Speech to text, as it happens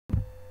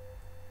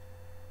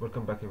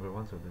Welcome back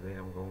everyone. So today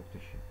I'm going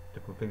to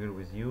configure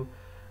with you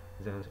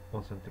the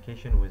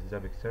authentication with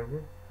Zabbix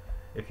server.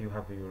 If you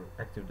have your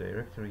Active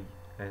Directory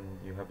and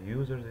you have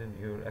users in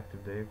your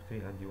Active Directory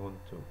and you want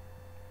to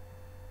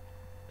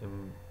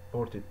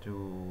import it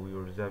to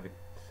your Zabbix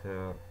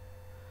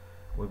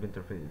web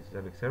interface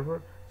Zabbix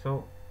server,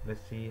 so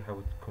let's see how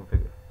it's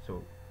configured.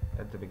 So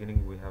at the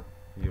beginning we have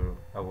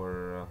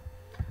our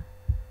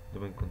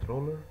domain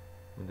controller,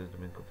 Windows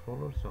domain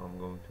controller. So I'm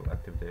going to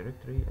Active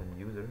Directory and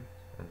users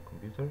and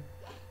computer.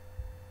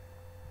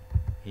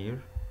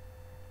 Here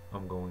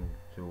I'm going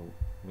to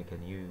make a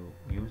new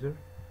user.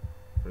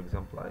 For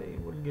example, I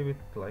will give it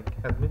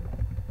like admin.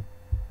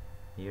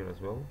 Here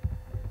as well,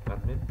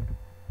 admin,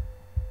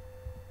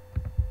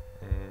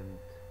 and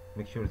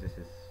make sure this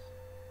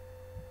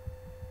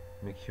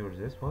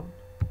one,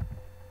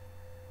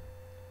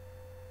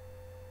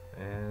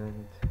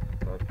 and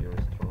type your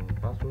strong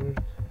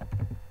password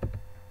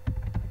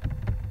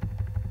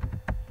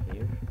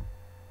here.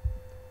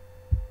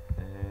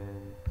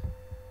 And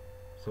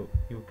so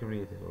you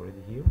created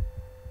already here.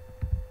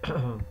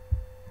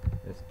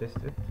 Let's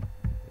test it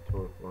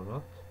work or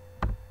not.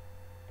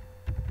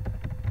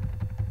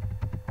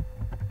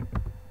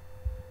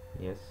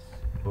 Yes,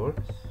 it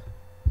works.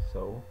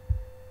 So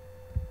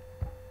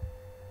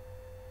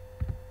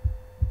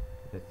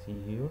let's see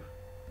here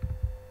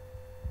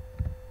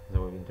the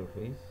web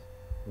interface.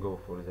 Go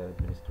for the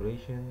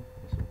administration,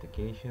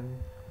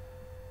 authentication.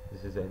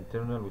 This is the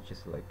internal, which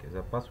is like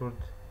the password,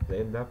 the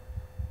LDAP.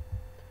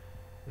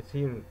 It's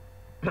here.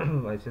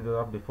 I set it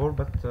up before,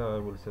 but I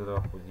will set it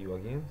up with you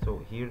again. So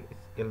here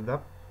it's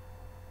LDAP.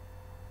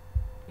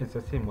 It's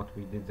the same what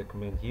we did the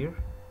command here.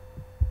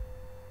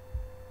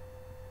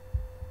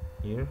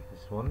 Here,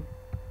 this one,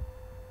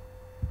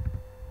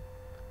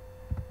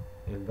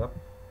 LDAP.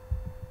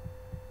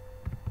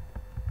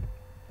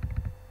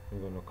 We're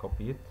gonna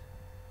copy it.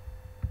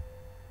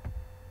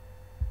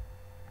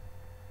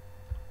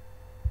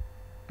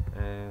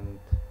 And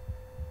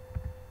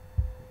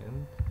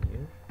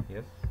here,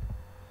 yes.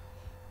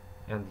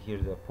 And here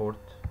the port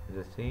is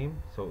the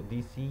same. So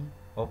DC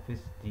office,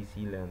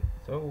 DC LAN.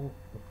 So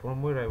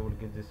from where I will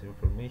get this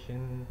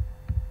information?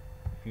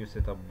 If you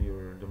set up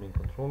your domain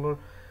controller,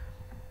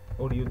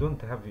 or you don't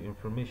have the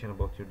information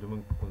about your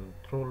domain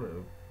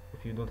controller,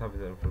 if you don't have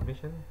the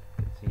information,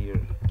 it's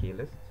here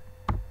klist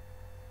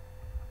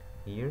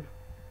here,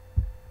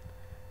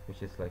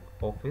 which is like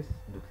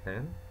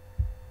office.lan,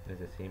 is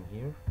the same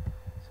here.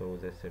 So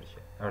the search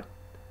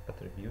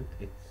attribute,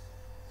 it's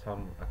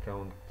some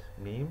account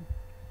name,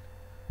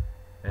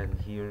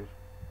 and here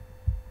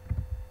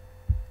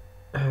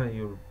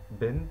your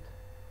bind,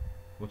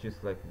 which is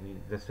like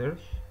the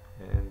search,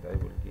 and I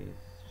will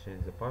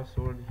change the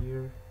password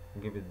here,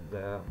 give it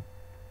the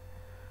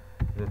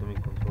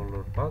domain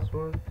controller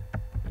password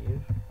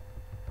here,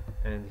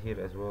 and here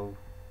as well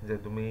the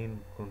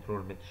domain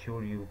controller. Make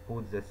sure you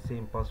put the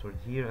same password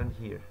here and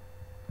here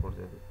for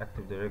the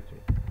Active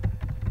Directory.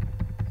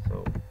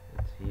 So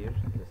it's here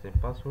the same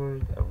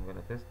password. I'm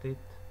gonna test it.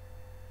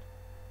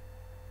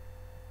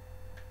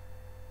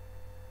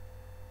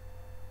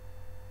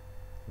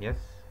 Yes,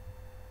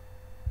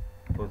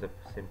 put the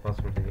same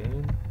password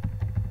again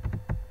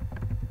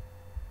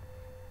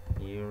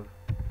here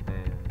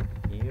and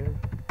here.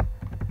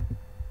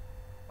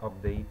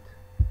 Update,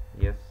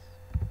 yes,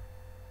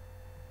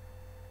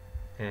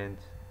 and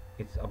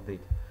it's updated.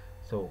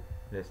 So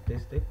let's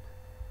test it.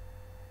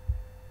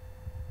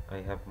 I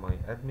have my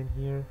admin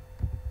here.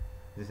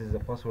 This is the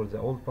password, the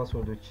old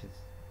password, which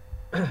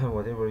is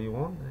whatever you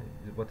want,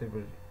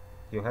 whatever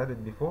you had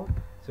it before.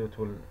 So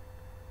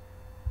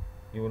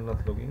you will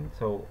not log in.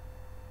 So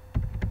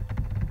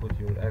put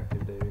your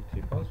Active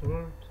Directory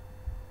password,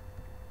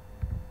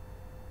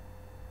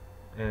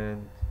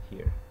 and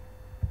here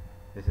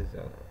this is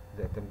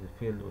the attempted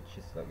field, which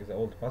is like the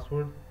old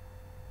password.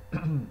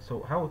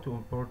 So how to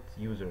import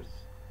users?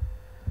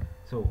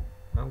 So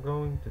I'm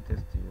going to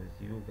test it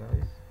with you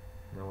guys.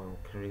 Now I'm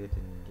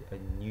creating a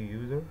new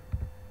user,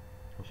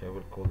 which I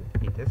will call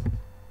it a test.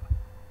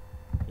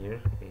 Here,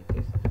 a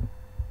test.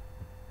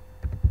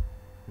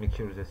 Make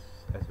sure this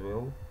as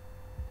well.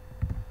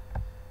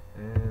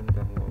 And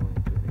I'm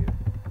going to give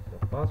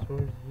the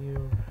password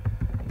here.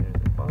 Here's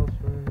the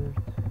password.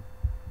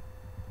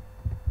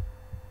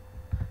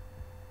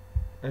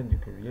 And you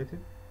create it.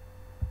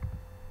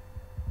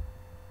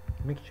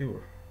 Make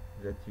sure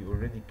that you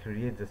already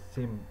create the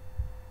same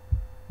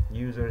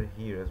user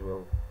here as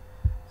well.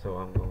 So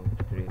I'm going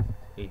to create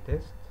a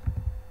test,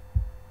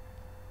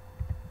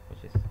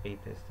 which is a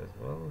test as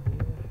well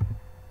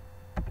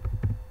here.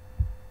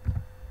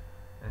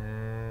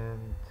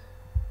 And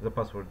the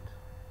password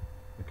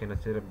you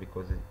cannot set up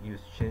because you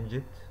change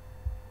it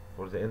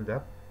for the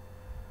LDAP.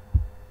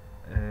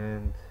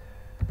 And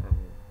I'm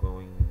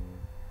going,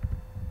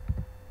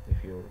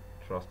 if you're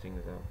trusting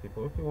the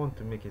people, if you want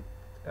to make it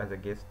as a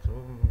guest,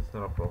 it's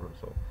not a problem.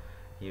 So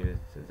here is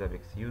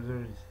Zabbix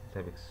user,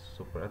 Zabbix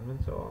super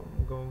admin. So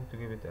I'm going to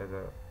give it as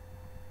a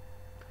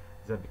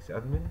Zabbix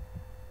admin.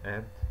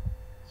 Add,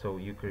 so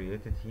you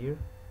create it here,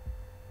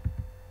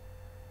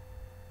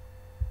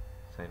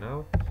 sign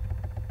out,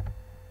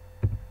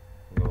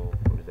 go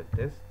for the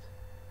test,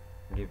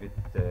 give it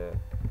the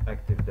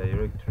Active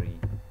Directory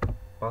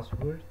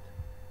password,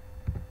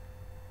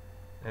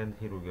 and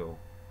here we go.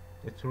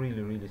 It's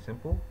really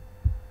simple,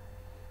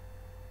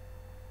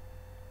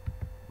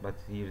 but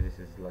here this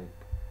is like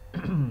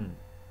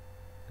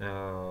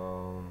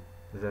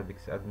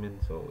Zabbix admin,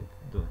 so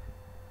it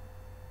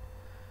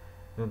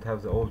don't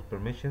have the old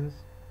permissions.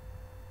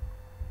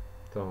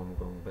 So I'm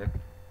going back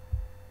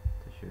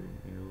to show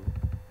you.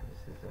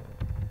 This is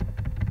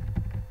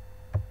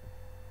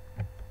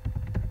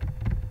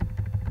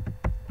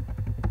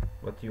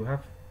but you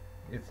have,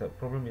 it's a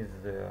problem is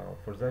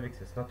for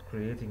Zabbix it's not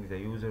creating the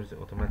users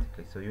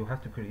automatically, so you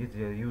have to create the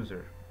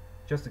user.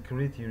 Just to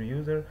create your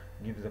user,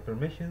 give the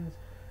permissions,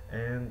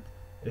 and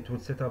it will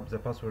set up the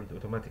password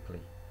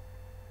automatically.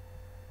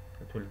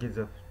 It will get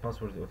the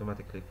password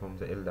automatically from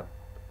the LDAP.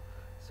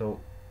 So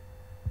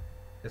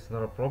it's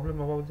not a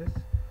problem about this.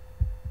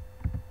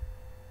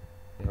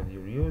 You have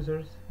your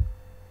users,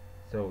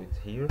 so it's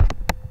here.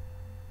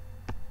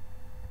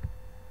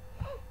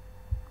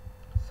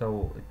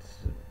 So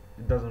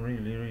it doesn't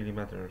really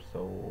matter.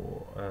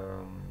 So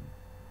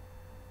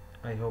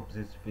I hope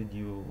this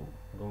video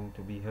going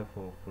to be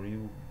helpful for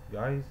you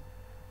guys.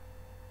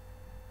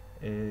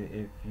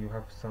 If you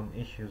have some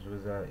issues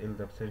with the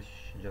LDAP search,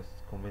 just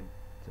comment,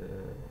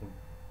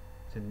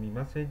 send me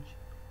message,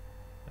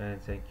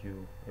 and thank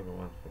you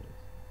everyone for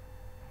this.